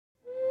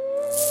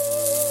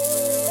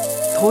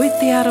Toi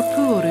te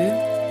arapuru,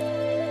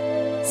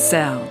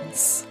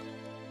 sounds.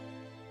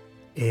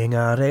 E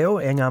ngā reo,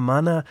 e ngā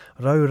mana,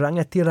 rau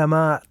rangatira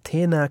mā,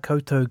 tēnā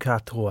koutou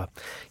katoa.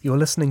 You're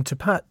listening to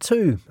part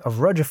 2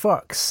 of Rodger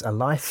Fox, A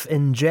Life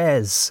in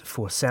Jazz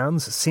for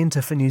Sounds,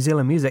 Centre for New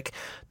Zealand Music,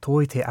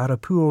 Toi te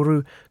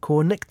Arapuoru,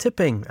 ko Nick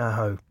Tipping,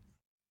 aho.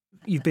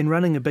 You've been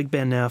running a big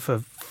band now for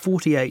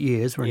 48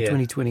 years, we're in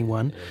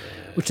 2021,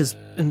 which is...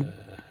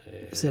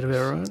 Is that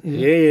about right?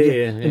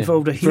 Yeah.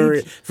 Involved a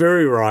huge...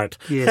 Very right.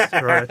 Yes,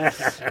 right.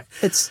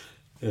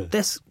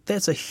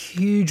 That's a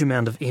huge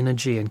amount of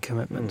energy and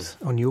commitment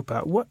on your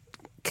part. What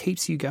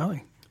keeps you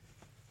going?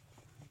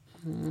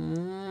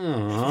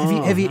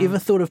 Have you ever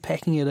thought of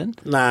packing it in?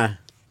 Nah.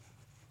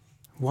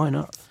 Why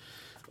not?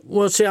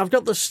 Well, see, I've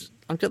got this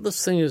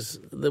thing is,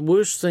 the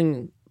worst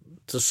thing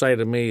to say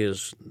to me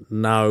is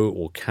no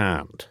or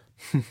can't.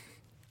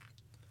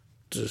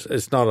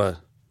 It's not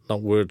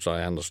words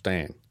I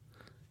understand.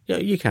 Yeah,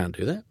 you can't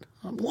do that.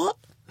 What?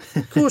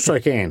 Of course I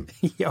can.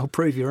 Yeah, I'll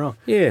prove you wrong.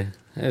 Yeah,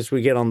 as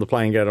we get on the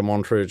plane and go to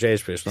Montreux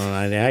Jazz Fest in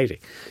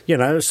 1980. You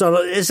know, so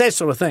it's that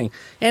sort of thing.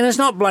 And it's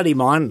not bloody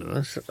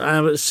mindless.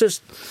 It's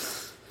just,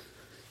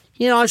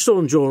 you know, I still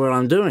enjoy what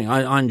I'm doing.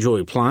 I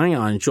enjoy playing.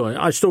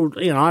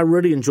 I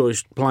really enjoy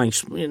playing.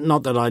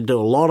 Not that I do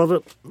a lot of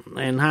it,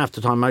 and half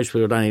the time most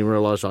people don't even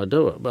realise I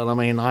do it. But, I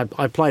mean, I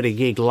played a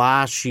gig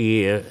last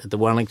year at the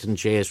Wellington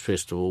Jazz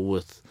Festival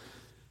with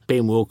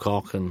Ben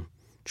Wilcock and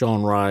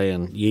John Ray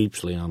and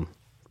Yeepsley on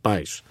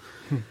bass.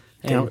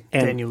 Daniel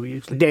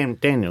Yeepsley.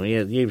 Daniel,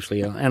 yeah,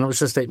 Yeepsley. And it was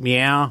just that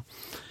meow.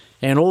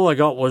 And all I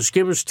got was,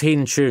 give us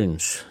 10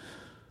 tunes.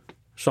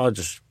 So I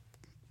just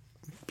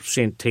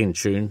sent 10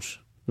 tunes,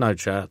 no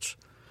charts,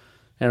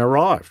 and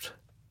arrived.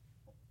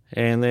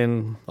 And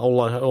then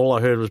all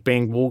I heard was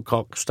Ben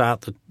Wilcock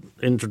start the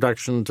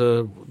introduction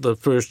to the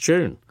first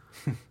tune,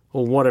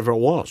 or whatever it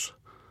was,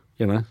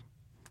 you know.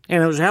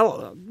 And it was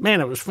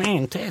it was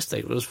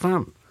fantastic. It was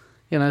fun.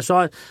 You know,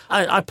 so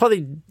I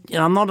probably, you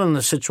know, I'm not in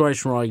a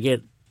situation where I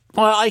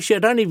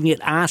don't even get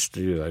asked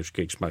to do those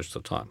gigs most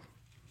of the time.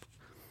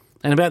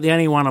 And about the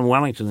only one in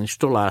Wellington they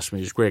still ask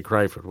me is Greg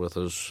Crayford with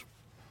his...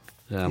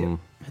 at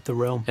the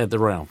Realm. At the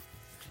Realm.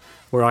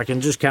 Where I can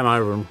just come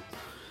over and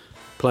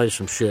play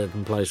some shit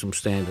and play some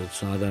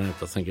standards, and I don't have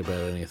to think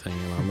about anything.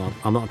 You know,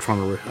 I'm not trying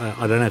to...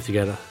 I don't have to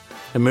go to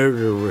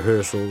emergency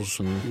rehearsals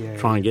and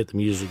try and get the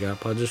music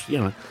up. I just, you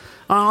know...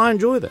 I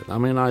enjoy that. I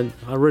mean, I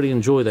really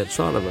enjoy that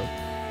side of it.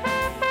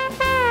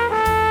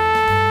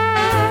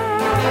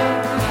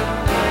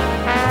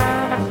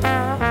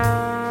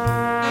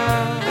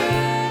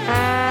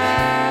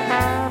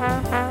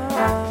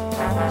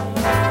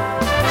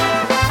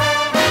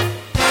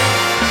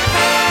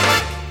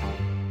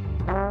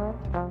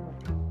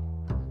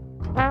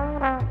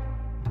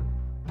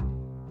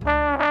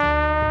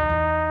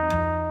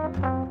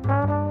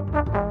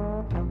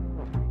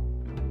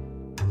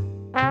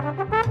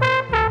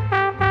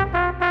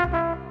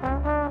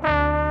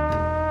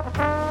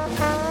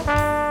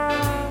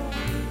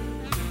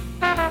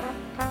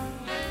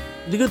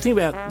 The good thing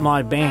about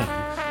my band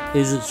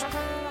is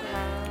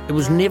it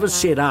was never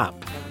set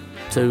up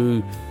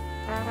to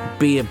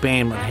be a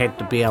band that had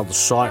to be able to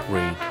sight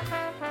read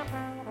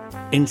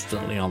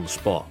instantly on the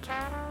spot.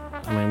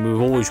 I mean,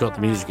 we've always got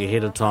the music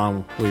ahead of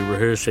time. We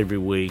rehearse every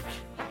week.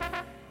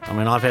 I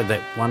mean, I've had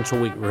that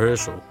once-a-week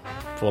rehearsal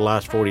for the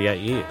last 48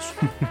 years,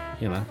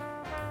 you know.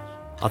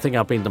 I think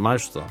I've been to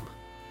most of them,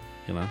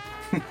 you know.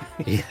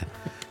 Yeah.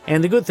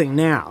 And the good thing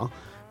now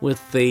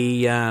with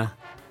the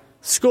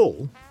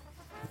school...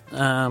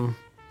 the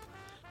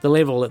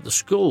level at the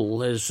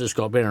school has just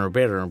got better and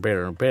better and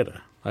better and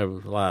better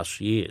over the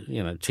last year,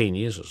 10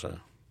 years or so.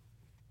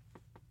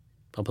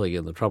 I'll probably get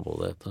in the trouble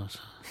with that,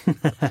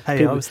 though.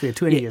 Hey, I was there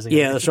 20 years ago.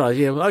 Yeah, that's right.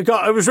 Yeah,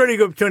 it was really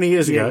good 20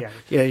 years ago.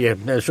 Yeah,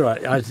 that's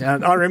right.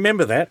 I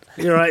remember that.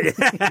 You're right.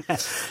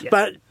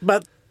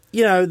 But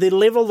you know, the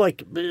level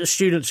like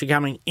students are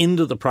coming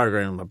into the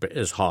program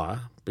is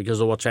higher because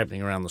of what's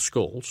happening around the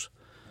schools.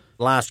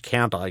 Last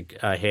count I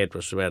had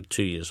was about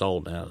 2 years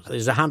old now.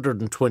 There's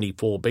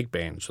 124 big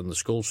bands in the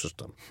school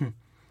system.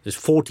 There's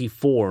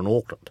 44 in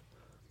Auckland.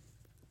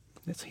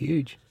 That's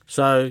huge.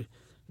 So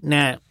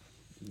now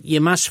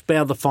you must be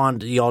able to find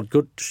the odd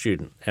good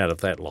student out of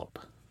that lot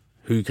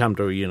who come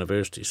to a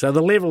university. So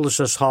the level is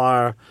just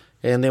higher,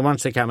 and then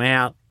once they come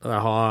out, they're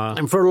higher.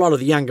 And for a lot of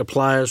the younger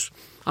players,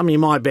 I mean,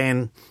 my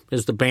band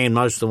is the band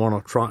most of them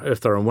want to try, if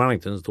they're in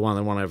Wellington, is the one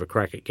they want to have a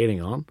crack at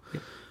getting on.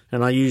 Yep.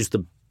 And I use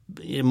the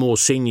more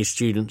senior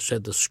students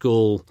at the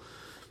school,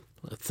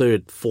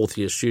 third, fourth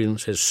year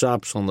students, as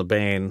subs on the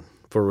band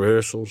for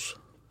rehearsals.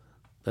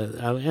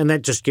 And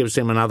that just gives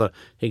them another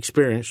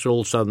experience. So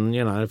all of a sudden,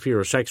 you know, if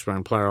you're a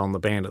saxophone player on the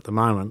band at the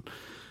moment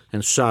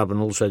and sub, and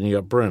all of a sudden you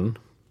got Bryn,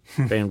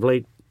 Van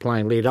Vliet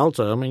playing lead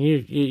alto, I mean,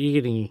 you're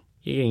getting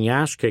your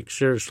ass kicked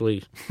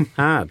seriously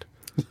hard,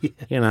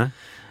 you know,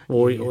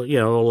 or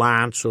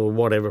Lance or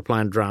whatever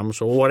playing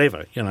drums or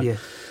whatever, you know. Yeah.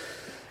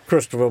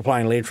 Christopher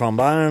playing lead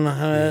trombone.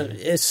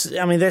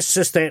 That's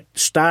just that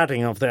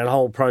starting of that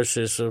whole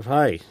process of,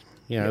 hey,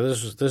 you know,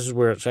 this is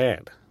where it's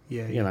at.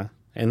 Yeah. You know,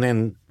 And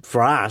then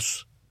for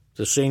us,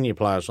 the senior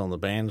players on the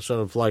band,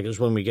 sort of like is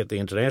when we get the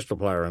international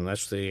player in.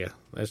 That's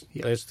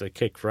the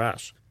kick for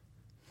us.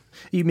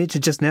 You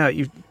mentioned just now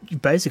you've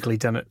basically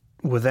done it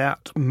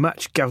without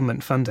much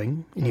government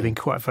funding, and you've been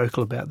quite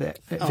vocal about that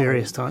at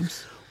various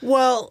times.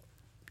 Well,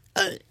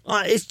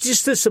 it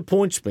just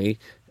disappoints me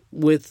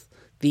with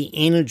the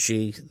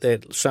energy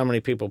that so many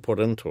people put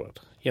into it.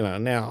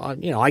 Now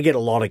I get a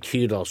lot of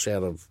kudos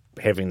out of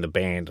having the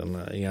band, and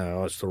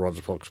it's the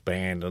Rodger Fox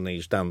band, and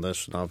he's done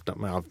this, and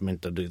I've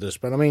meant to do this.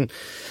 But I mean,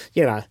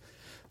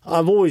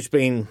 I've always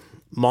been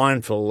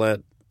mindful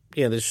that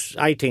there's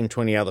 18,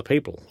 20 other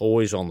people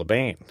always on the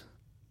band.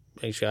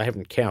 Actually, I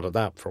haven't counted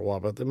up for a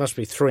while, but there must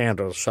be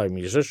 300 or so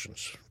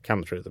musicians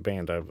come through the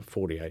band over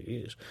 48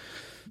 years.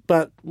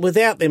 But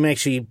without them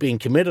actually being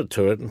committed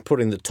to it and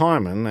putting the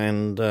time in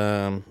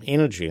and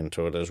energy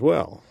into it as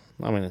well,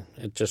 I mean,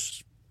 it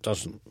just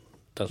doesn't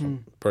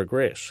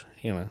progress,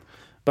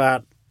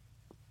 But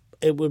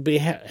it would be a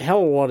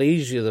hell of a lot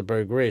easier to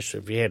progress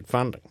if you had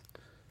funding,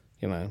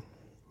 Yeah.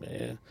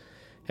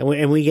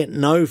 And we get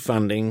no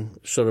funding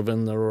sort of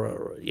in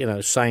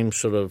the, same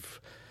sort of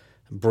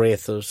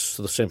breath as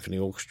the symphony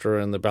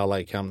orchestra and the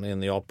ballet company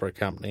and the opera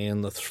company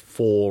and the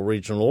 4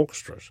 regional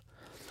orchestras.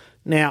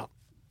 Now,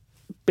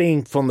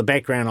 being from the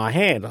background I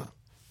had,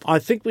 I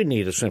think we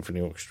need a symphony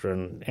orchestra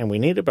and we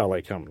need a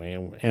ballet company.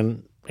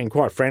 And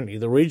quite frankly,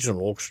 the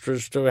regional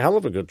orchestras do a hell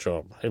of a good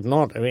job. If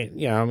not,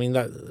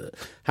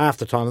 half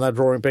the time they're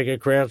drawing bigger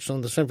crowds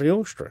than the symphony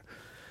orchestra.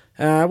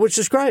 Which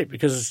is great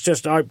because it's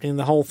just opening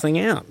the whole thing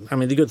out. I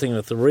mean, the good thing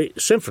with the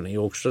symphony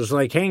orchestras,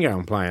 they can go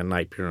and play in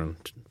Napier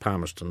and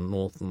Palmerston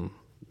North and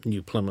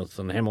New Plymouth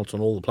and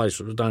Hamilton, all the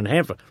places that don't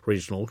have a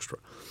regional orchestra.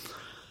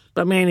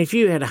 But, man, if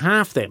you had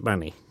half that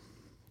money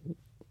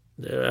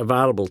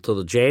available to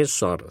the jazz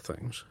side of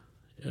things,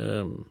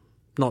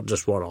 not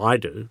just what I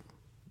do,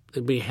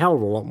 there'd be a hell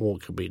of a lot more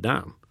could be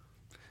done.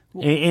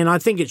 And I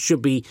think it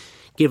should be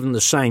given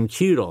the same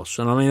kudos.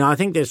 And, I mean, I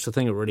think that's the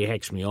thing that really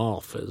hacks me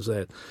off is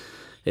that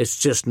it's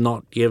just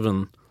not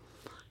given.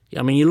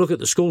 I mean, you look at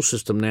the school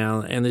system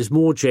now, and there's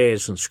more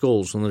jazz in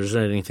schools than there's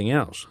anything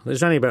else.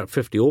 There's only about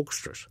 50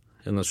 orchestras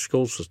in the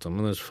school system,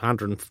 and there's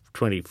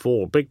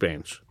 124 big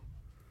bands.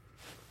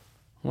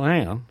 Well,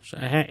 hang on. So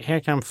how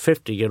come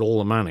 50 get all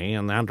the money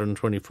and the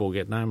 124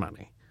 get no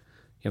money?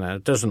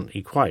 It doesn't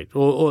equate.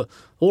 Or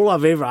all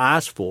I've ever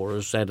asked for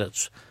is that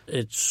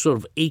it's sort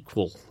of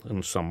equal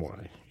in some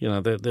way.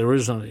 That there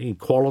is an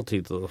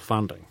equality to the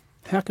funding.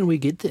 How can we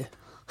get there?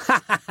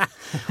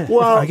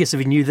 Well, I guess if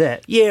we knew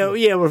that. Yeah.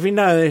 Well, if we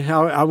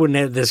know, I wouldn't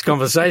have this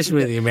conversation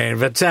with you, man.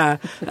 But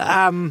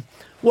I've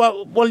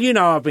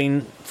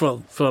been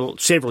for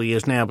several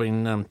years now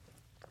been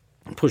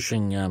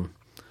pushing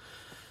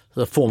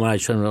the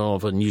formation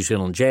of a New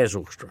Zealand jazz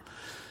orchestra,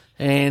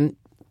 and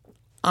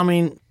I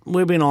mean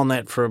we've been on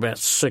that for about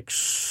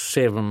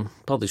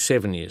probably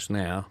 7 years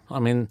now.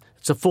 I mean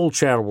it's a full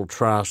charitable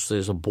trust.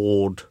 There's a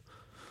board,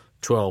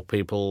 12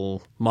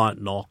 people. Mike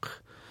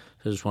Knock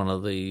is one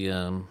of the,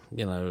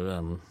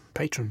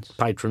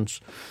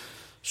 patrons.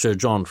 Sir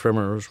John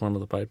Trimmer is one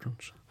of the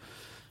patrons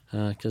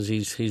because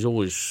he's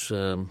always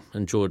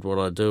enjoyed what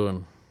I do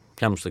and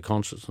comes to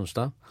concerts and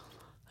stuff,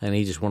 and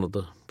he just wanted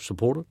to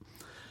support it.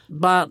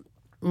 But,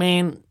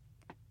 man,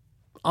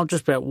 I've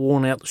just about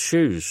worn out the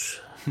shoes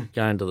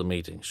going to the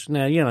meetings.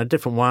 Now,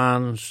 different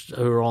ones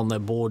who are on that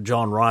board,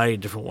 John Ray,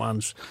 different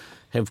ones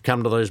have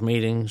come to those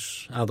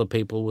meetings, other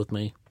people with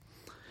me.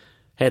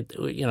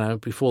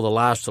 Before the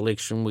last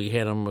election, we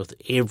had them with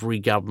every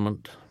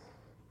government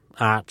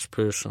arts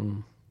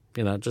person.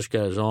 It just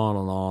goes on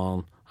and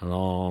on and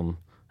on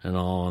and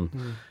on.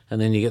 Mm.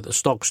 And then you get the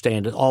stock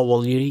standard,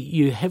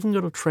 you haven't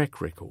got a track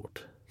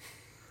record.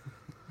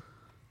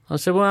 I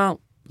said,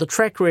 well, the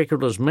track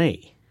record is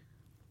me.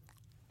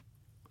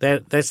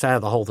 That's how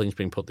the whole thing's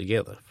been put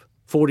together.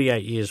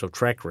 48 years of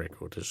track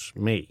record is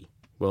me.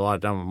 Well,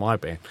 I've done with my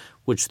band,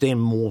 which then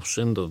morphs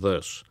into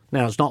this.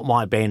 Now, it's not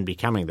my band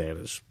becoming that.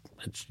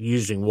 It's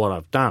using what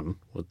I've done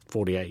with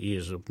 48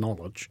 years of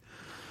knowledge,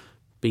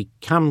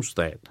 becomes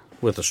that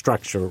with a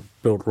structure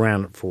built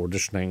around it for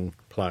auditioning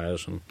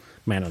players and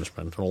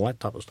management and all that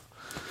type of stuff.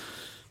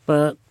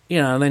 But,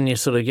 then you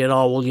sort of get,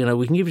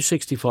 we can give you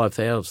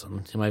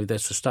 65,000. Maybe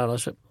that's the start. I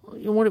said,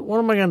 what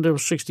am I going to do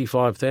with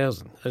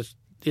 65,000?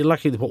 You're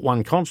lucky to put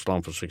one concert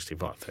on for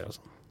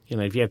 65,000.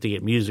 If you have to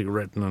get music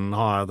written and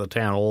hire the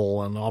town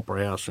hall and the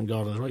opera house and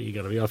God knows what, you've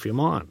got to be off your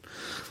mind.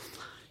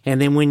 And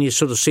then when you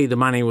sort of see the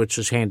money which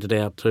is handed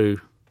out to,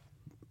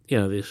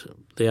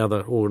 the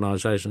other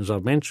organisations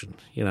I've mentioned,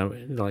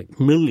 like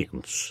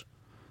millions,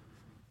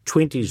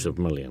 20s of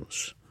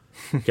millions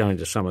going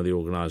to some of the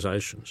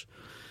organisations.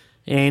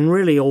 And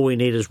really all we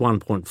need is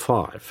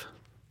 1.5,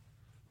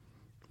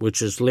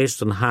 which is less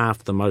than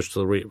half the most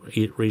of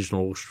the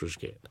regional orchestras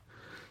get.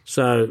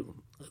 So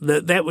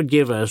that would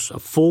give us a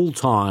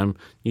full-time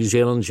New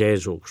Zealand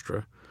jazz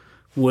orchestra,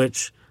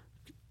 which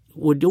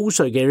would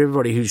also get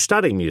everybody who's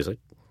studying music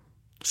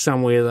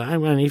somewhere that, I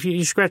mean, if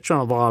you scratch on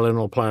a violin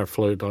or play a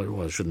flute,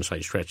 well, I shouldn't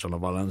say scratch on a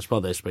violin, it's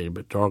probably that's been a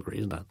bit derogatory,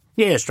 isn't it?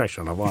 Yeah, scratch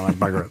on a violin,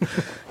 bugger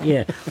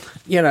it.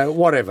 Yeah,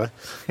 whatever.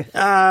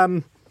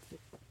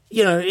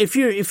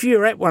 If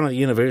you're at one of the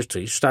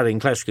universities studying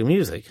classical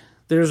music,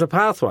 there is a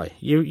pathway.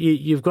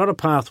 You've got a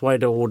pathway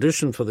to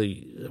audition for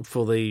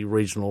the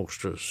regional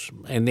orchestras,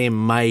 and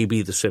then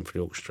maybe the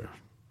symphony orchestra,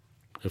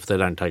 if they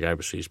don't take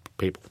overseas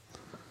people.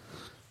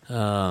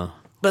 But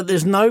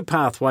there's no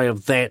pathway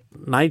of that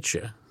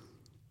nature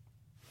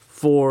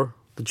for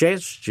the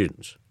jazz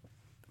students,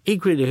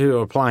 equally who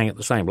are playing at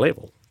the same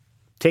level,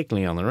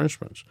 technically on their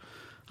instruments.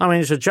 I mean,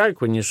 it's a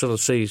joke when you sort of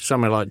see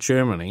somewhere like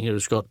Germany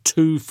who's got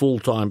 2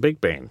 full-time big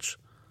bands,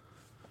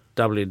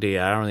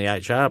 WDR and the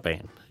HR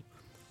band.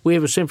 We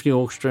have a symphony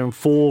orchestra and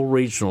 4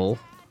 regional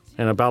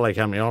and a ballet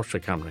company, orchestra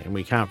company, and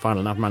we can't find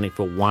enough money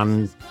for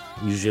one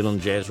New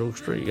Zealand jazz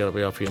orchestra. You've got to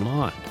be off your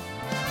mind.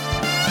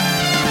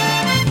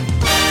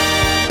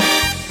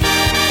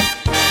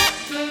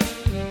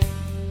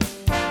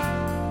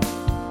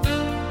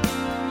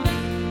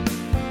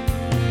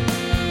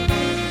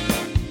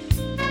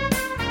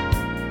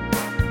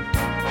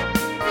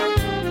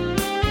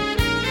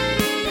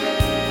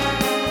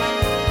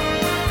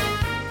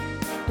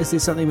 Is there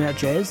something about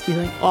jazz, do you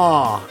think?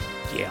 Oh,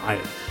 yeah.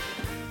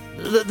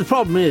 The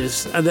problem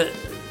is that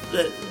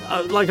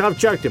like I've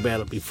joked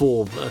about it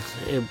before, but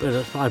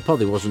I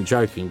probably wasn't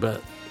joking. But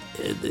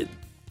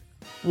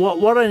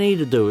what I need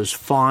to do is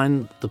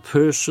find the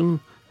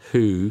person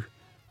who,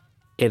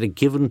 at a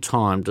given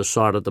time,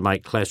 decided to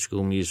make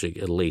classical music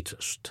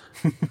elitist.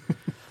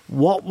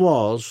 What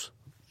was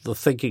the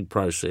thinking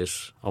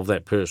process of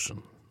that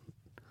person?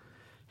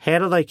 How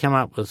do they come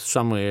up with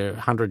somewhere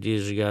 100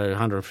 years ago,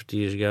 150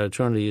 years ago,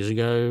 200 years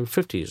ago,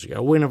 50 years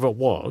ago, whenever it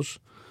was,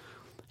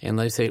 and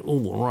they think,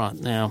 oh, right,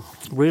 now,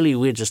 really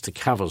we're just a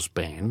covers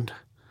band.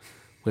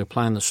 We're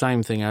playing the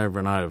same thing over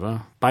and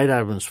over.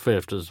 Beethoven's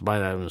Fifth is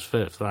Beethoven's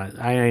Fifth. Ain't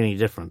any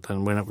different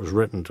than when it was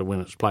written to when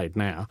it's played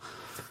now.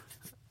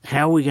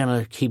 How are we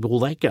going to keep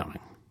all that going?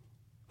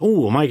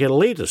 Oh, we'll make it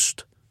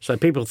elitist. So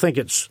people think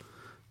it's,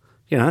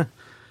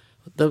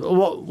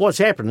 what's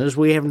happened is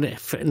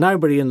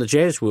nobody in the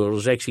jazz world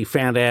has actually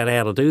found out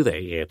how to do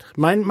that yet.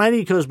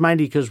 Mainly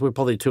because we're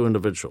probably too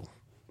individual.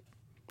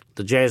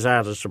 The jazz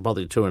artists are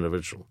probably too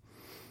individual.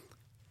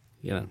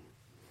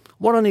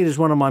 What I need is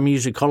one of my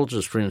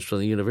musicologist friends from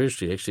the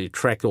university to actually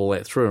track all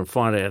that through and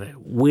find out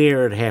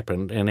where it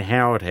happened and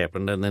how it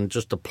happened, and then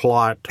just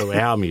apply it to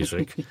our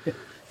music.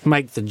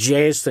 Make the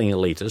jazz thing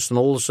elitist, and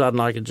all of a sudden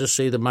I can just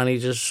see the money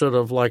just sort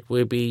of like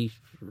we'd be,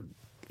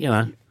 we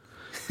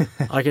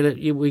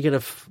could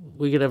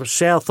have a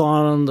South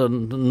Island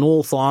and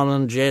North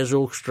Island jazz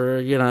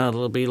orchestra.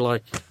 It'll be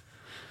like,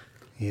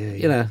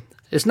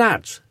 it's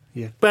nuts.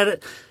 Yeah.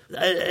 But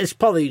it's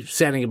probably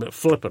sounding a bit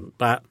flippant,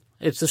 but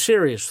it's a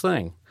serious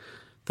thing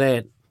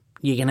that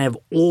you can have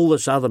all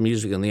this other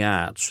music and the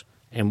arts,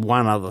 and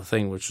one other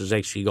thing which has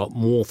actually got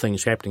more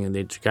things happening in the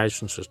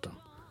education system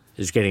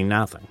is getting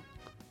nothing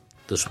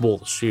to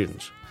support the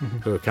students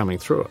who are coming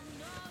through it.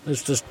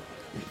 It's just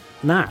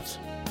nuts.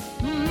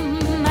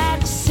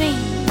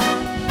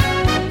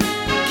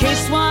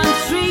 Case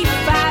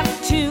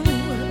 1352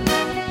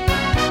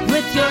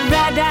 with your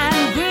red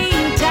and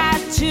green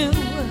tattoo,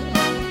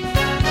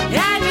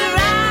 and your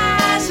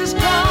eyes as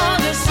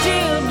cold as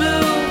steel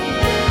blue.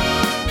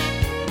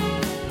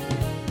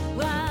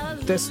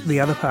 That's the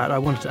other part I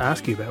wanted to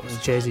ask you about was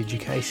jazz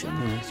education.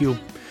 You're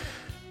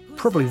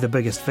probably the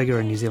biggest figure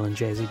in New Zealand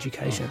jazz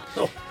education.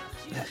 Oh.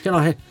 Can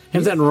I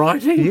have that in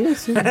writing?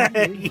 Yes.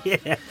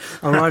 Yeah.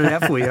 I'll write it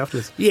out for you after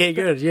this. Yeah,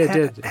 good.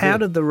 Yeah, How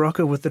did the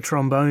rocker with the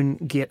trombone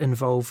get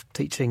involved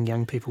teaching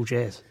young people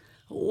jazz?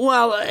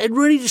 Well, it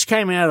really just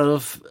came out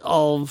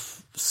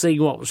of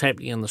seeing what was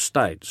happening in the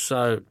States.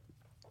 So,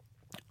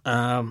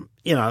 our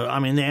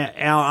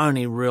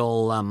only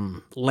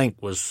real link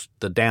was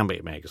the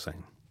Downbeat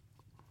magazine.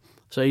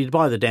 So you'd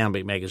buy the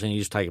Downbeat magazine, you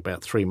just take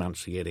about 3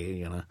 months to get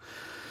here,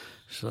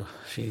 So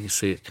you can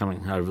see it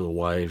coming over the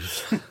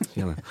waves,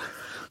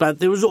 But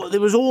there was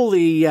all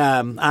the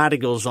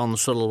articles on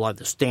sort of like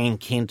the Stan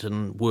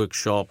Kenton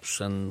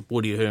workshops and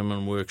Woody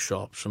Herman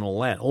workshops and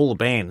all that. All the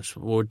bands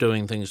were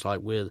doing things like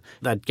where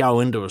they'd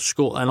go into a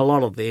school, and a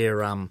lot of their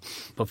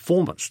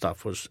performance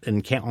stuff was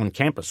on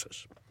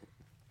campuses,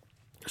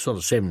 sort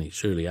of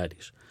 70s, early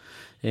 80s.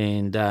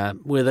 And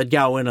where they'd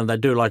go in and they'd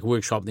do like a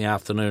workshop in the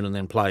afternoon and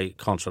then play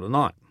concert at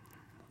night.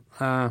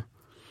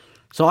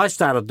 So I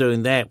started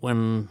doing that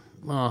when,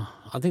 I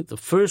think the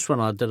first one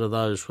I did of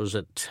those was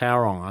at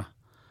Tauranga.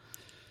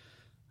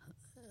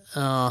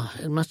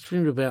 It must have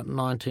been about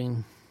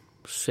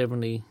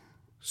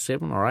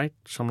 1977 or 8,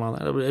 something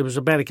like that. It was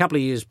about a couple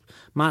of years.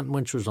 Martin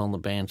Winch was on the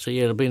band, so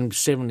yeah, it had been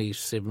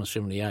 77 or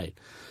 78.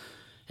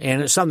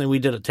 And it's something we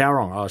did at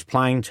Tauranga. I was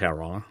playing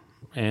Tauranga,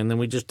 and then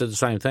we just did the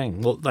same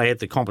thing. Well, they had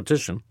the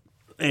competition,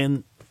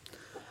 and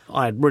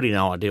I had really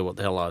no idea what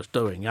the hell I was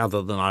doing,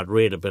 other than I'd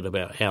read a bit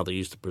about how they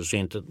used to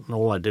present it. And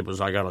all I did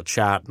was I got a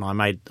chart,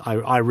 and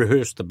I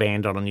rehearsed the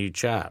band on a new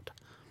chart.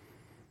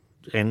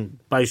 And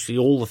basically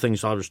all the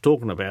things I was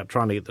talking about,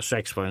 trying to get the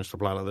saxophones to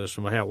play like this,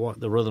 and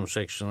the rhythm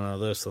section of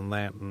this and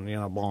that, and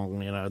bong,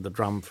 the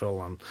drum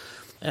fill,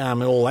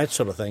 and all that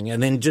sort of thing.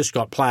 And then just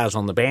got players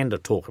on the band to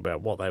talk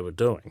about what they were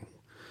doing.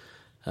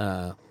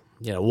 What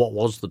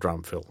was the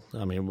drum fill?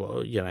 I mean,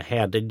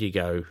 how did you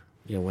go?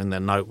 When the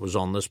note was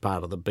on this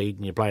part of the beat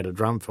and you played a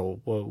drum fill,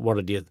 what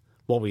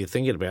were you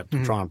thinking about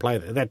to try and play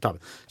that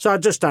type? So I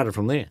just started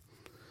from there,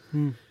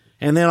 and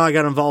then I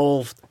got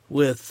involved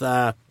with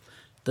the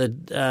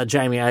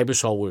Jamie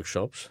Abersole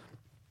workshops.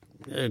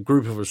 A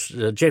group of us,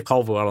 Jeff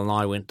Colville and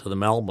I, went to the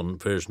Melbourne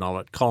version of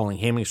it. Colin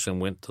Hemmingson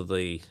went to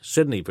the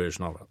Sydney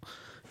version of it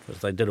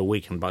because they did a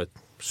week in both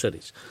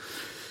cities.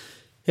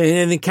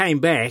 And then came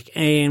back,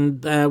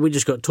 and we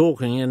just got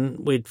talking, and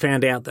we'd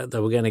found out that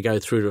they were going to go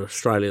through to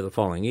Australia the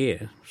following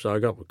year. So I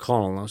got with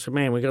Colin, and I said,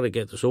 man, we've got to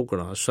get this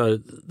organised. So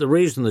the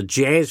reason the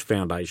Jazz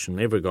Foundation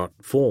ever got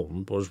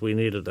formed was we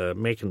needed a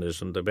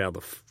mechanism to be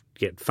able to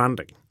get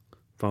funding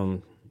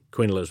from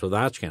Queen Elizabeth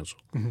Arts Council.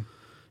 Mm-hmm.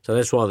 So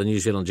that's why the New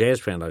Zealand Jazz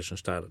Foundation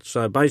started.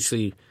 So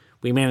basically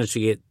we managed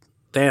to get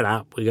that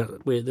up.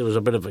 There was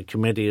a bit of a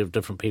committee of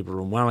different people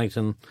from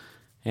Wellington,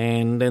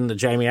 and then the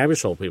Jamie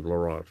Abersole people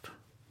arrived.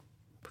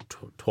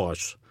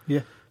 Twice,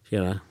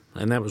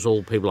 and that was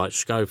all people like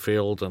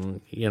Schofield and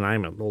you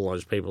name it, all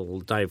those people,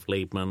 Dave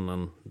Liebman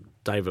and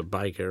David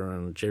Baker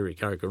and Jerry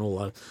Coker and all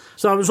that.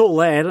 So it was all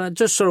that, and it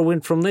just sort of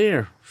went from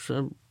there.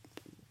 So,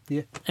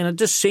 and it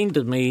just seemed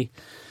to me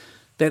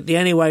that the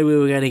only way we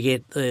were going to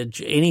get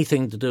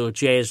anything to do with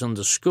jazz in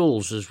the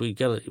schools is we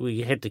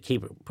had to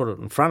put it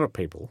in front of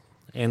people,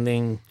 and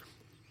then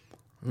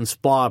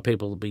inspire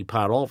people to be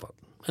part of it.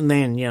 And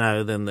then,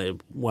 then the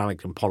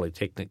Wellington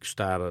Polytechnic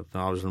started,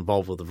 and I was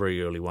involved with the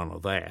very early one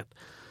of that.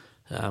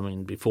 I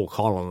mean, before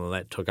Colin and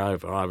that took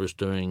over, I was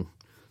doing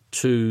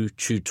 2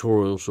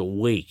 tutorials a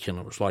week, and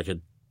it was like a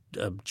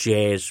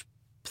jazz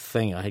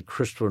thing. I had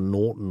Christopher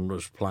Norton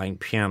was playing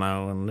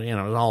piano, and,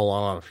 a whole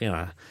lot of,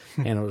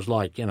 and it was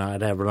like,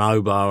 I'd have an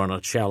oboe and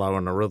a cello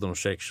and a rhythm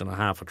section, a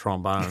half a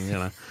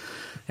trombone,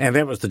 and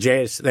that was the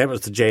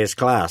jazz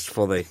class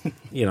for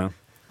the,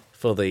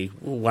 for the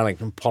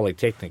Wellington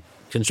Polytechnic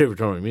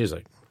Conservatory of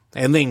Music.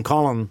 And then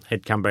Colin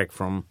had come back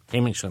from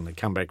Hemmingson, had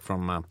come back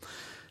from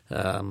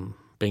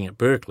being at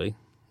Berkeley,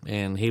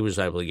 and he was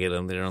able to get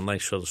in there, and they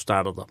sort of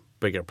started a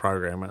bigger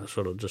program, and it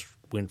sort of just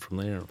went from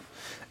there.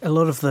 A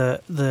lot of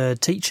the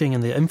teaching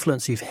and the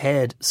influence you've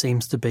had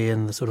seems to be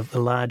in the sort of the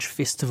large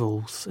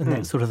festivals and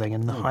that sort of thing,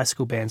 and the high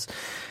school bands,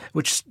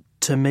 which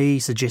to me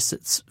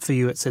suggests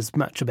it's as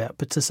much about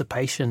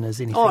participation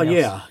as anything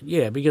else.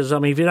 Yeah, because, I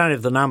mean, if you don't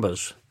have the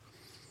numbers,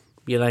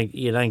 you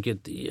don't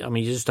get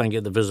you just don't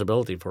get the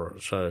visibility for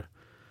it. So,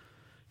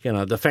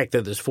 the fact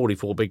that there's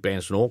 44 big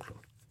bands in Auckland,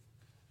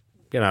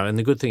 and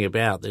the good thing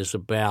there's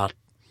about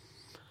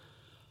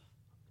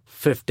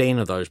 15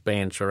 of those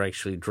bands are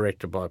actually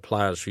directed by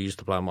players who used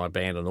to play in my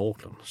band in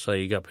Auckland. So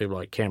you got people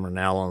like Cameron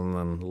Allen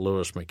and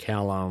Lewis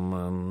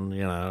McCallum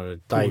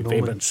and, Dave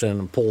Evanson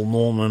and Paul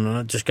Norman, and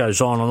it just goes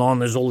on and on.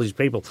 There's all these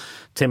people,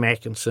 Tim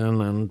Atkinson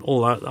and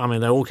all that. I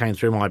mean, they all came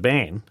through my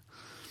band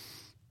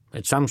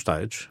at some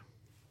stage.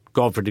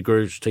 Godfrey de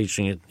Groove's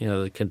teaching it,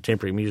 the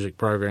contemporary music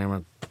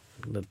program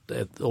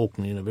at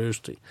Auckland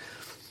University.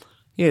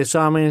 Yeah, so,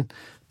 I mean,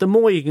 the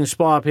more you can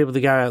inspire people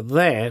to go out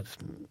that,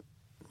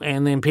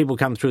 and then people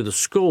come through the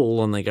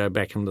school and they go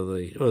back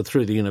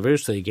through the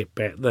university,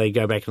 they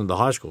go back into the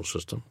high school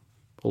system.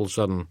 All of a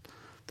sudden,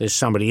 there's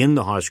somebody in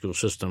the high school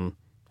system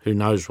who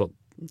knows what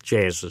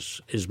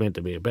jazz is meant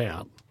to be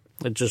about.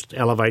 It just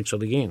elevates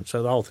it again.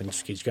 So the whole thing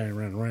just keeps going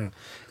round and round.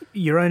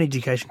 Your own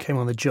education came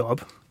on the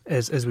job,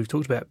 as we've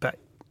talked about, but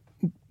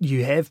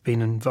you have been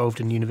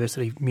involved in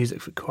university music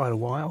for quite a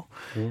while.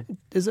 Mm.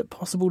 Is it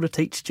possible to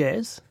teach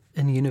jazz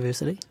in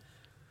university?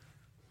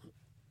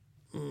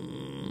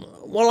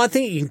 Well, I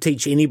think you can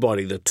teach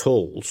anybody the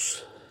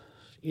tools.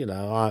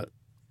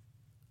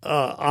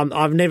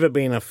 I've never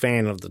been a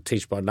fan of the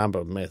teach by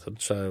number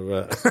method,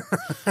 so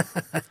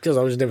because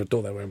I was never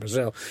taught that way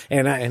myself.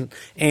 And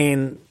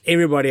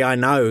everybody I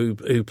know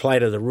who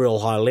played at a real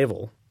high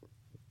level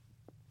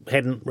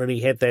hadn't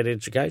really had that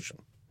education.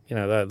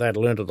 They'd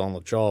learned it on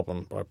the job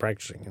and by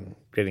practicing and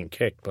getting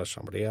kicked by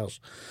somebody else.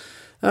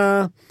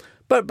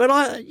 But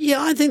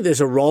I think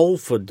there's a role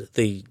for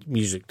the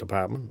music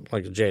department,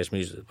 like the jazz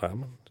music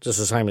department, just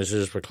the same as it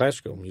is for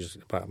classical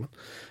music department.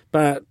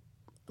 But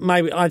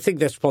maybe I think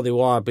that's probably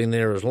why I've been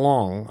there as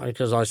long,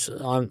 because I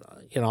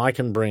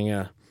can bring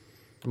a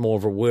more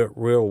of a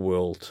real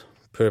world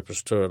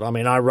purpose to it. I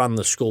mean, I run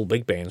the school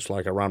big bands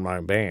like I run my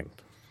own band.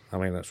 I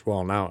mean, it's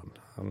well known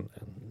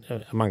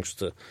amongst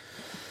the.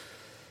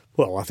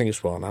 Well, I think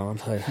it's well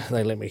known.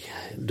 They let me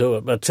do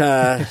it, but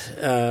so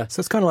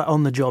it's kind of like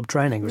on the job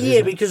training, really.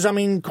 Yeah, because I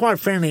mean, quite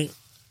frankly,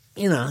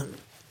 they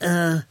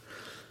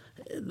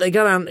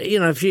got to,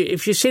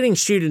 if you're setting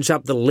students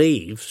up to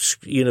leave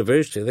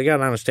university, they got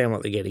to understand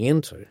what they're getting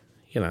into,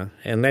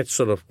 and that's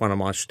sort of one of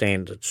my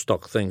standard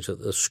stock things at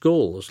the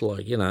school. It's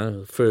like,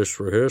 first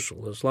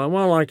rehearsal. It's like,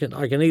 well, I can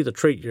either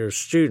treat you as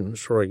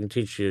students or I can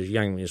teach you as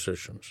young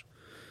musicians.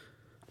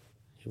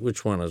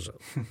 Which one is it?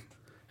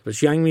 If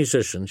it's young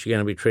musicians, you're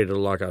going to be treated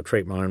like I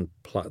treat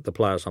the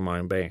players on my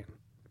own band.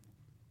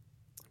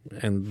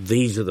 And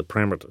these are the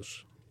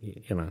parameters,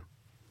 you know.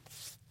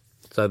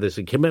 So there's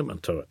a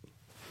commitment to it.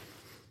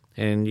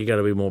 And you got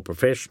to be more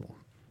professional.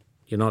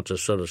 You're not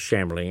just sort of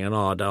shambling and,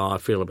 I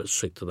feel a bit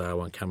sick today, I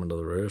won't come into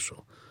the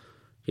rehearsal.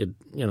 You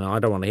know, I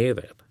don't want to hear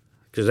that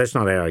because that's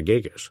not how a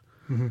gig is,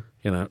 you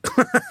know.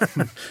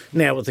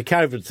 Now, with the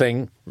COVID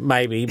thing,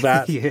 maybe,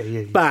 but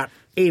yeah. But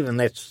even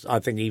that's, I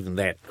think even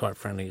that, quite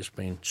frankly, has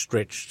been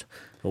stretched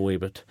a wee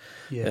bit,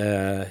 you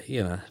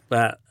know.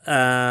 But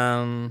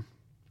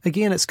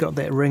again, it's got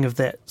that ring of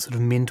that sort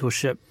of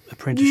mentorship,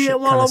 apprenticeship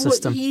kind of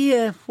system.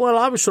 Well,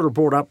 I was sort of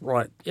brought up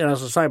right. You know,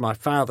 as I say, my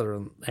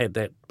father had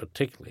that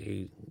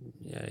particularly.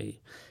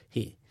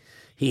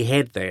 He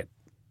had that,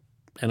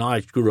 and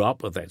I grew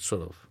up with that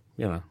sort of,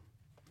 you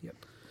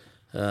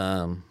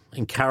know,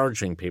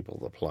 encouraging people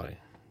to play,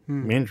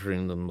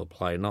 mentoring them to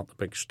play, not the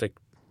big stick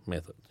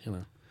method, you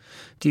know.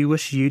 Do you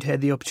wish you'd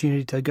had the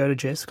opportunity to go to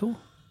jazz school?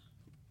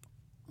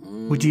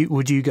 Would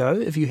you go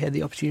if you had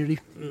the opportunity?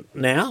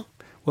 Now?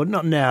 Well,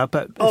 not now,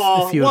 but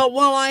if you...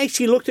 Well, I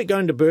actually looked at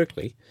going to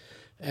Berkeley.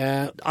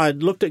 I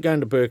looked at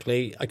going to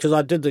Berkeley because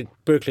I did the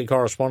Berkeley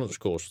correspondence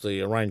course,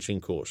 the arranging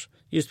course.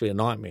 It used to be a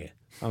nightmare.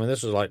 I mean,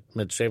 this was like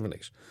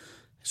mid-70s.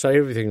 So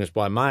everything was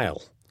by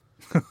mail.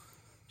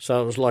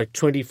 So it was like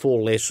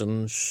 24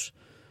 lessons,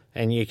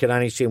 and you could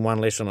only send one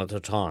lesson at a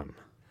time.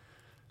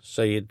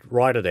 So you'd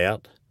write it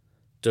out,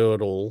 do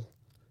it all,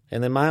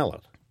 and then mail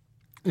it.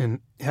 And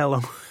how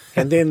long?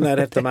 And then they'd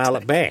have to mail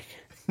it back.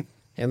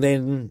 And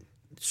then...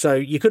 So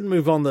you couldn't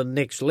move on to the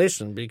next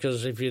lesson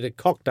because if you'd have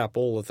cocked up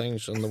all the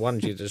things and the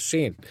ones you just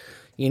sent,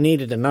 you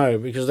needed to know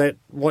because that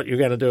what you're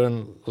going to do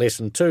in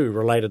lesson 2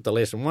 related to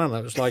lesson 1.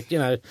 It was like, you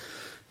know,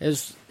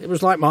 it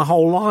was like my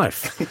whole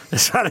life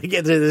trying to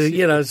get to the,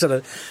 you know, sort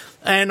of.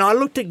 And I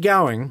looked at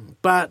going,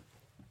 but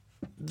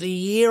the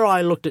year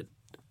I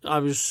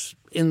was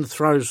in the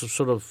throes of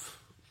sort of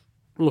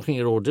looking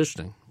at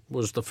auditioning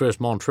was the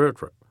first Montreux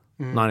trip,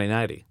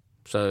 1980.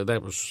 So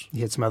that was...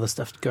 You had some other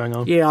stuff going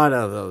on? Yeah, I had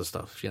other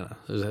stuff, you know,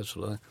 there's that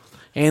sort of thing.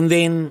 And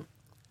then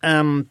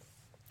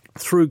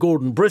through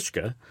Gordon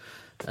Brisker,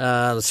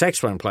 the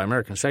saxophone player,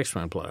 American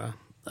saxophone player,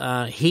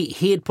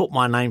 he had put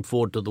my name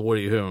forward to the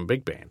Woody Herman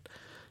Big Band,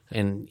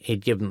 and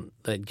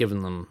they'd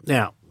given them...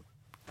 Now,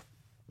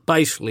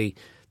 basically,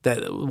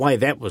 the way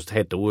that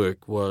had to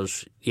work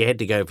was you had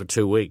to go for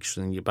 2 weeks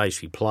and you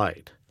basically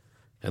played,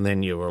 and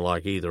then you were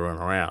like either in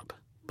or out.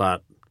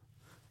 But...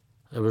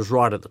 It was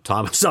right at the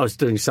time as I was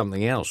doing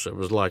something else. It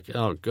was like,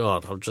 oh,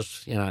 God, I'll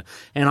just, you know.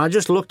 And I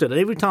just looked at it.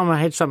 Every time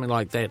I had something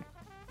like that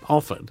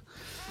offered,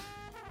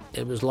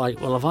 it was like,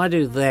 well, if I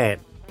do that,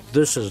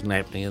 this isn't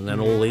happening, and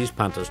then all these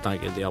punters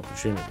don't get the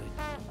opportunity.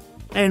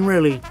 And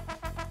really,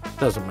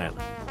 doesn't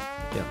matter.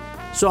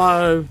 Yeah. So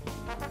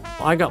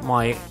I got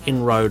my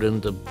inroad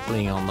into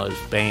being on those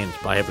bands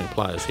by having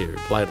players here who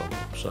played on them.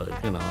 So,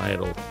 you know, I had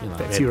all, you know.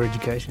 That's your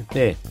education.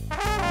 Yeah.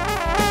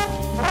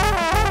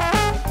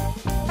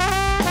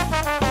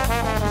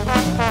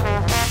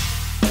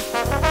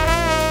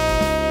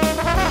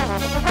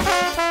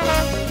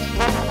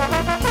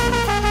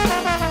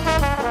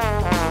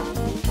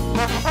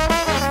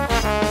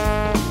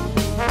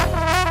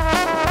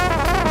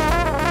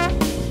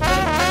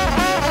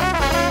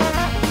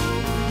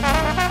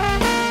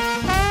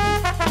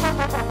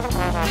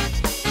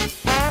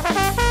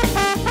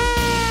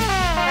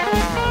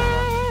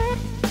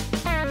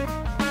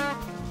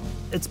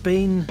 It's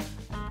been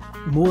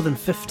more than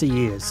 50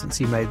 years since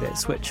you made that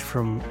switch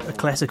from a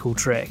classical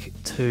track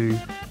to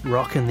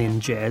rock and then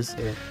jazz.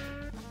 Yeah.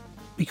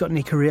 You got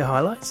any career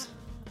highlights?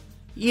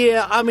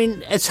 Yeah, I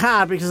mean, it's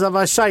hard because if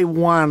I say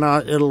one,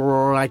 it'll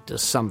relate to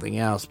something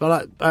else.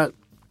 But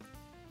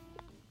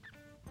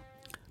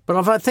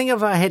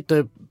if I had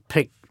to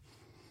pick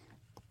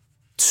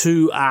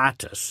 2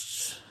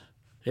 artists,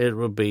 it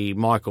would be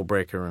Michael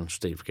Brecker and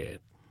Steve Gadd.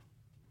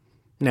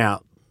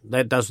 Now,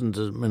 that doesn't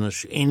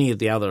diminish any of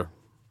the other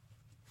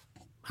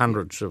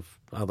hundreds of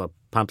other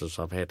punters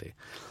I've had here.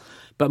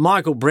 But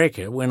Michael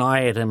Brecker, when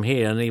I had him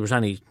here, and he was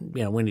only,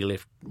 you know, when he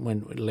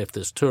left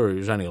this tour, he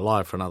was only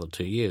alive for another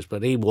 2 years,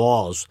 but he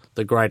was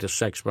the greatest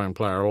saxophone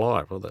player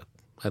alive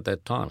at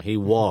that time. He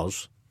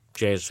was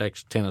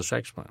tenor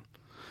saxophone.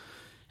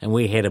 And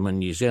we had him in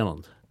New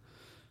Zealand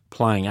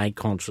playing 8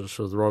 concerts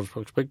with the Rodger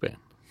Fox Big Band.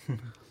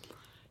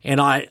 And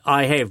I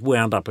have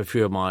wound up a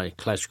few of my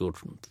classical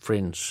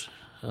friends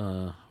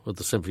with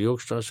the symphony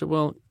orchestra. I said,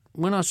 well,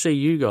 when I see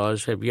you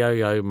guys have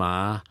Yo-Yo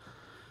Ma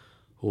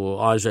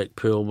or Isaac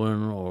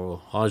Perlman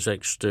or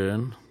Isaac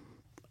Stern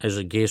as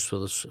a guest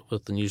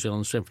with the New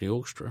Zealand Symphony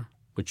Orchestra,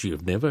 which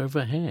you've never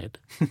ever had,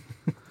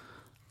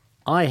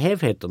 I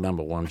have had the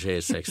number 1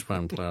 jazz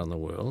saxophone player in the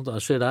world. I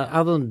said,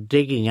 other than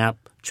digging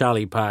up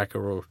Charlie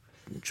Parker or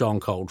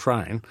John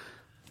Coltrane,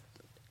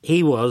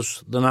 he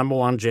was the number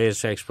 1 jazz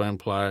saxophone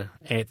player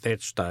at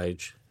that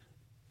stage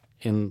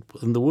in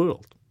the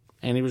world.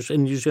 And he was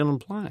in New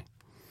Zealand playing.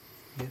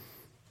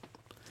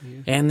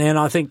 And then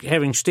I think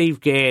having Steve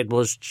Gadd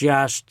was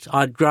just,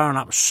 I'd grown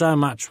up so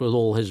much with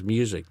all his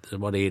music,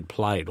 what he had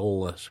played,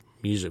 all the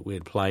music we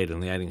had played in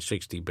the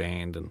 1860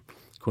 band and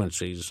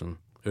Quincy's and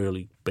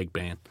early big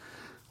band,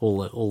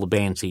 all the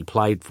bands he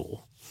played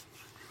for,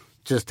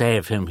 just to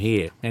have him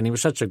here. And he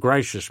was such a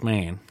gracious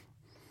man.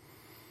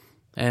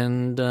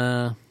 And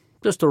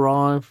just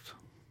arrived,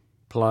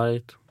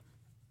 played,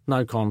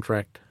 no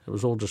contract. It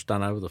was all just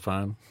done over the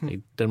phone.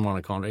 He didn't want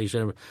a contract. He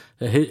said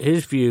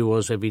his view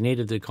was if he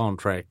needed the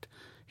contract,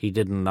 he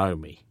didn't know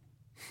me.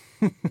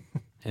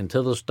 And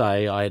to this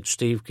day, I had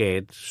Steve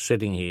Gadd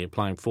sitting here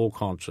playing 4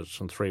 concerts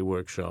and 3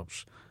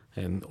 workshops,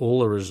 and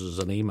all there is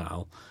an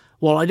email.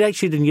 Well, I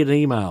actually didn't get an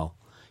email.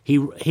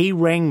 He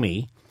rang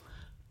me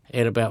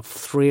at about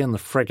 3 in the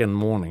friggin'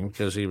 morning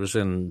because he was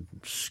in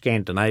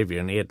Scandinavia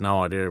and he had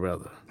no idea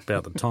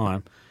about the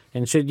time,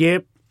 and said,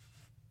 "Yep,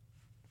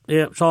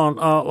 it's on.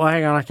 Oh, well,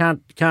 hang on, I can't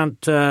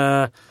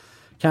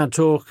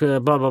talk. Blah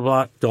blah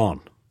blah.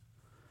 Gone."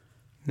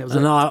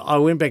 And I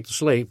went back to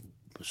sleep.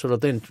 Sort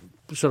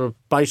of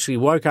basically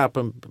woke up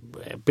in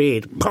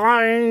bed.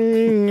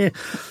 Bang!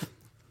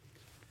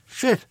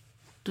 Shit!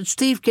 Did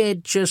Steve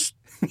Gadd just?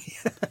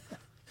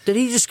 Did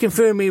he just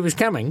confirm he was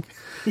coming?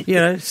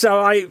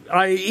 So I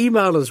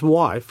emailed his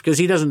wife because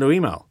he doesn't do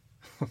email.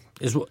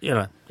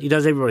 He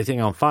does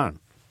everything on phone.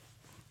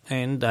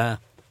 And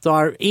so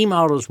I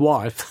emailed his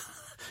wife,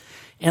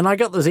 and I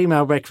got this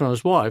email back from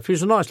his wife,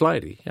 who's a nice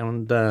lady,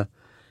 and it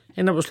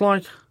was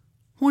like,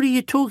 "What are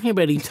you talking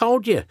about? He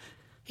told you.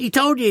 He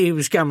told you he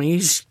was coming.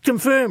 He's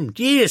confirmed.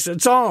 Yes,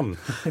 it's on."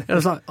 And I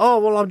was like, "Oh,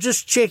 well, I'm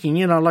just checking,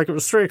 like it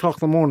was 3 o'clock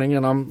in the morning,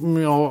 and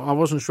I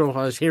wasn't sure if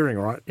I was hearing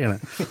right,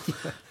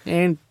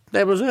 And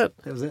that was it.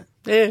 That was it?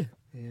 Yeah.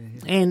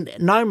 And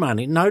no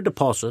money, no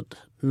deposit,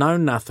 no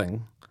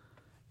nothing.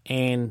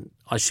 And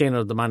I sent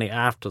her the money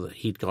after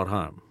he'd got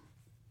home.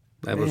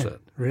 That was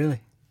it.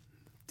 Really?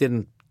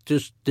 Didn't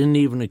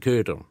even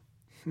occur to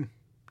him.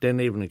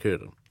 Didn't even occur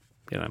to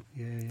him,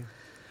 Yeah.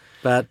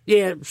 But,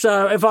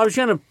 so if I was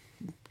going to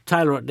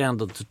tailor it down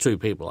to 2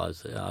 people,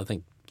 I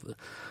think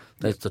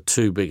that's the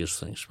 2 biggest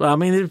things. But, I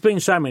mean, there's been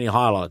so many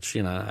highlights,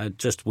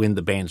 just when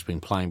the band's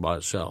been playing by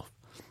itself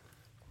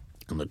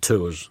and the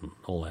tours and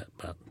all that.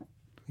 But,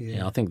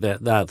 I think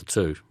that they're the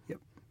 2. Yep.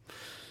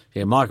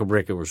 Yeah, Michael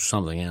Brecker was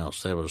something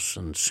else. That was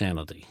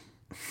insanity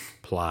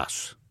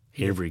plus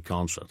every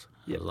concert.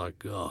 Yep. It was like,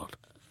 God.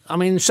 I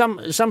mean,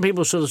 some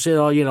people sort of said,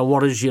 "Oh,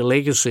 what is your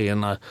legacy?"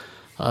 And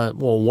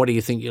well, what do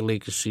you think your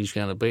legacy is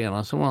going to be? And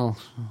I said, well,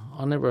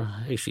 I never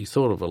actually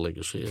thought of a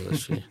legacy.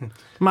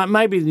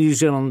 Maybe the New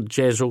Zealand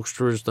Jazz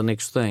Orchestra is the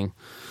next thing.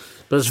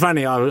 But it's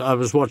funny, I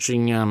was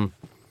watching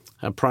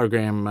a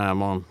program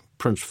on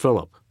Prince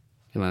Philip,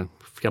 a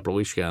couple of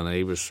weeks ago, and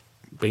he was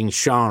being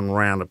shown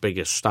around a big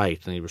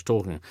estate, and he was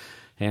talking,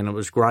 and it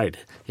was great.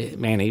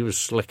 Man, he was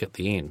slick at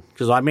the end.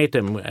 Because I met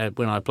him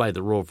when I played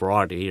the Royal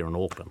Variety here in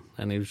Auckland,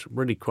 and he was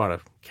really quite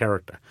a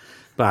character.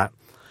 But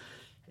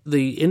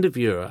the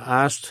interviewer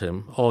asked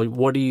him, "Oh,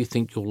 what do you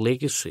think your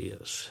legacy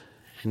is?"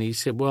 And he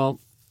said,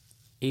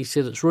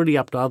 it's really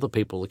up to other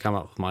people to come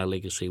up with my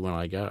legacy when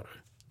I go.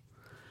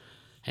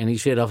 And he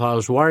said, if I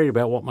was worried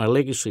about what my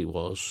legacy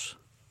was,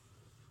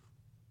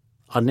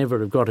 I'd never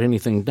have got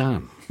anything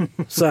done.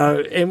 So,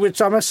 in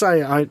which I must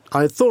say,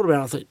 I thought about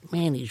it, I thought,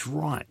 man, he's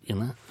right,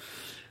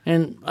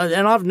 And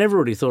I've never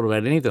really thought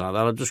about anything like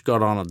that. I just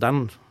got on and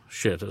done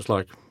shit. It's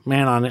like,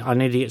 man, I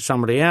need to get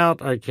somebody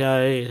out.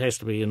 Okay, it has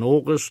to be in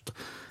August.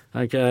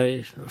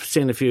 Okay,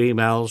 send a few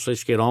emails.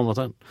 Let's get on with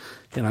it,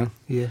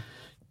 Yeah.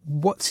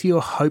 What's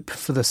your hope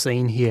for the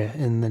scene here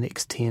in the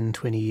next 10,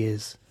 20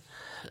 years?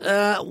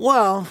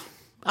 Well,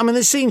 I mean,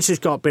 the scene's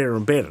just got better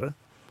and better.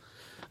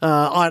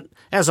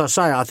 As I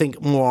say, I think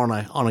more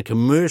on a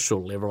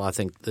commercial level, I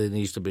think there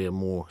needs to be a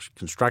more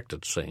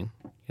constructed scene,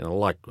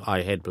 like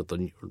I had with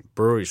the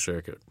brewery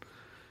circuit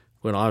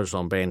when I was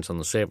on bands in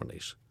the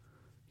 70s,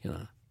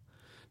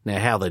 Now,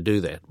 how they do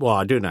that? Well,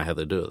 I do know how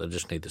they do it. They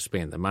just need to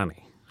spend the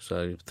money.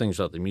 So things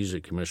like the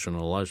Music Commission,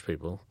 all those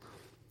people,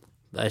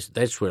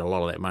 that's where a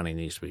lot of that money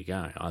needs to be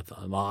going,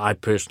 I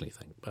personally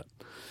think.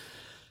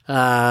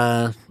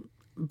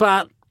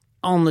 But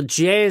on the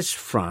jazz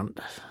front,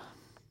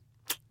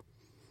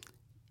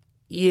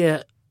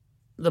 the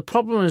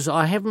problem is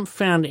I haven't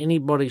found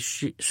anybody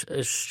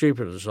as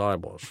stupid as I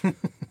was.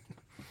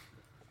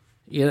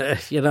 You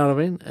know what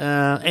I mean?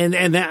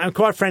 And that,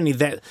 quite frankly,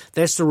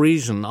 that's the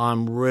reason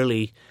I'm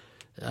really,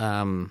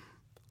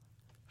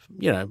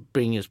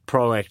 being as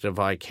proactive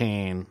I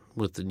can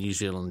with the New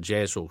Zealand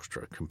Jazz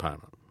Orchestra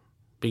component.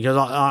 Because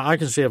I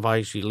can see if I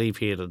actually leave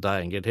here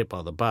today and get hit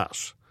by the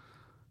bus,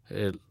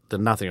 then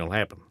nothing will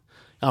happen.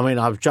 I mean,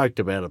 I've joked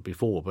about it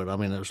before, but I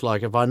mean, it's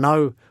like if I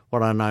know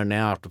what I know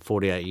now after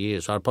 48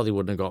 years, I probably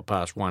wouldn't have got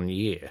past 1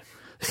 year.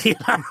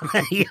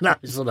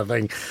 Sort of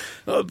thing.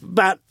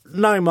 But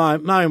knowing my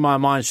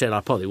mindset,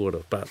 I probably would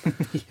have.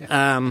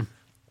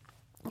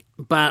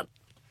 But,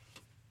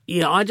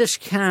 I just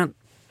can't.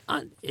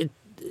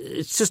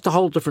 It's just a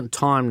whole different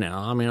time now.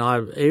 I mean,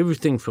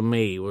 everything for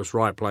me was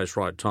right place,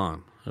 right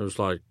time. It was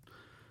like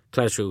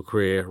classical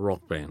career,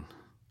 rock band.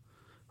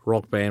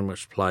 rock band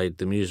which played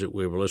the music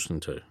we were listening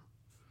to.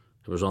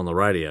 It was on the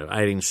radio.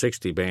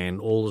 1860 band,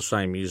 all the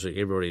same music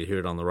everybody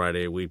heard on the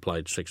radio. We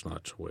played 6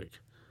 nights a week.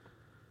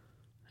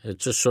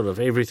 It's just sort of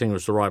everything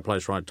was the right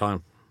place, right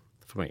time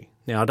for me.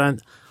 Now I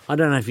don't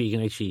know if you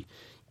can actually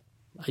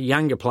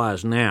younger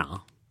players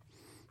now,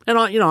 and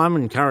I'm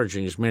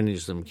encouraging as many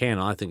as them can.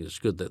 I think it's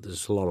good that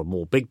there's a lot of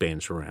more big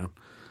bands around.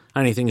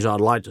 Only things I'd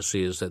like to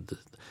see is that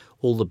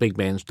all the big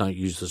bands don't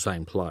use the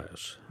same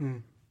players.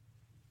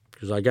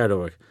 Because I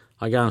go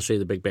and see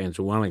the big bands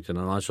in Wellington,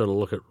 and I sort of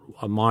look at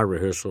my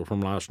rehearsal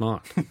from last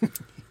night,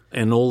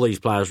 and all these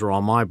players were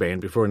on my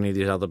band before any of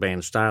these other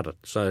bands started.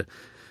 So,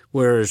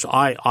 whereas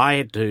I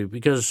had to,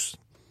 because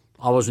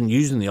I wasn't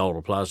using the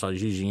older players, I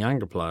was using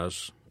younger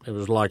players. It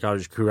was like I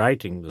was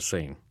creating the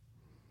scene,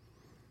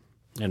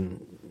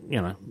 and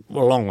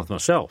along with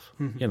myself,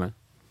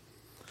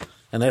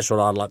 And that's what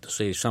I'd like to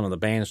see some of the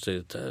bands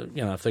do.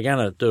 If they're going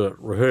to do it,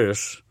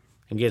 rehearse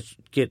and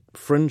get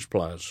fringe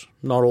players,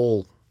 not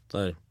all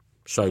the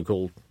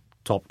so-called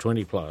top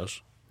 20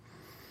 players.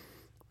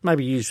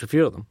 Maybe use a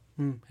few of them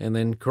and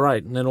then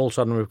create. And then all of a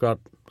sudden we've got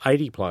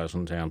 80 players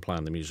in town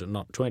playing the music,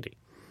 not 20.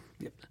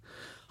 Yep.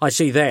 I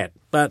see that.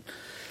 But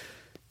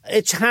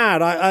it's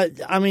hard.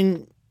 I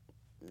mean,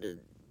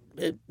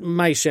 it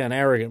may sound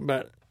arrogant,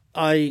 but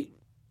I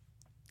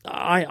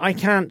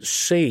can't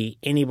see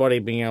anybody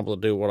being able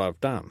to do what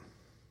I've done.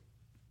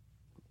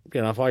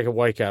 If I could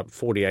wake up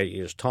 48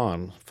 years'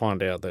 time,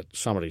 find out that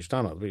somebody's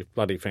done it, it'd be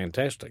bloody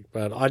fantastic.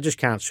 But I just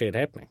can't see it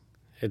happening.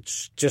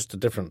 It's just a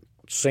different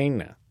scene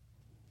now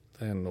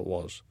than it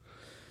was.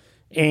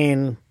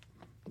 And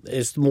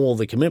it's more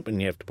the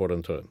commitment you have to put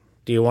into it.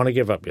 Do you want to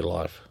give up your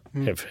life?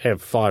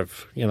 Have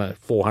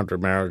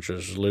 400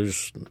 marriages,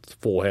 lose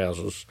 4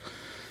 houses,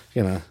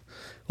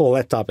 all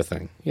that type of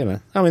thing, I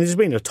mean, there's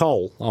been a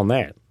toll on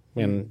that.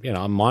 And,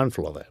 I'm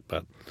mindful of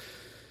that,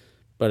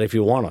 but if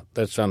you want it,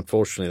 that's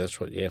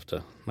what you have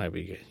to,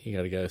 you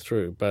got to go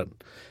through. But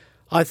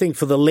I think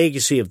for the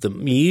legacy of the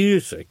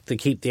music, to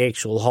keep the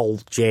actual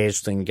whole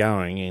jazz thing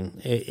going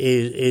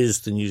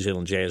is the New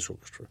Zealand Jazz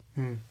Orchestra.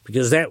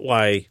 Because that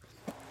way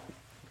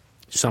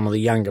some of the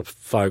younger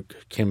folk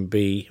can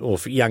be, or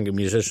for younger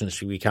musicians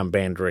can become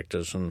band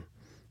directors and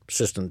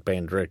assistant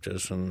band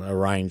directors and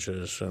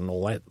arrangers and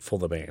all that for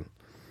the band.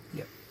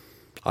 Yep.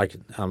 I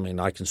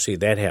can see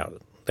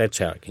that's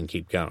how it can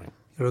keep going.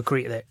 It'll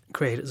create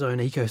its own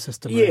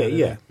ecosystem.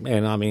 Yeah.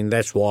 And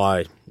that's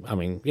why,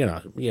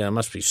 it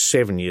must be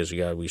 7 years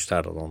ago we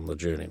started on the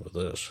journey with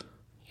this,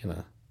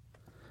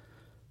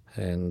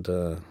 And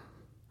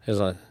as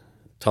I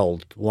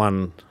told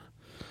one,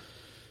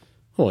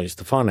 he's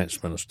the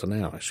finance minister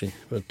now, actually,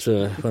 but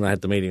when I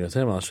had the meeting with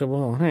him, I said,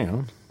 well,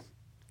 hang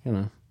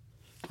on,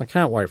 I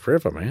can't wait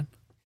forever, man.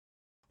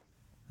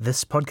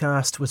 This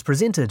podcast was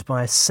presented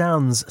by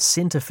Sounds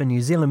Centre for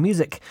New Zealand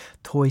Music,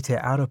 Toi Te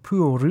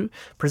Arapuoru,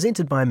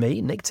 presented by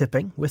me, Nick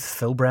Tipping, with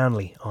Phil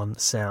Brownlee on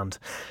Sound.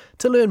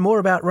 To learn more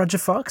about Rodger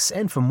Fox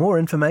and for more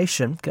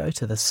information, go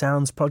to the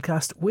Sounds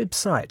podcast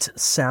website,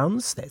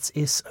 sounds, that's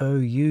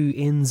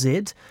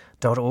sounz.org.nz.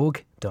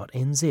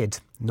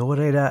 Nō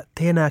reira,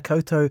 tēnā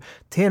koutou,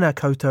 tēnā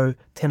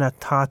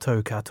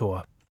tātou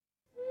katoa.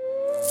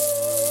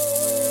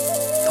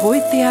 Toi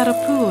Te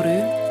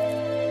Arapuoru.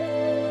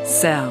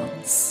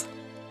 Sounds.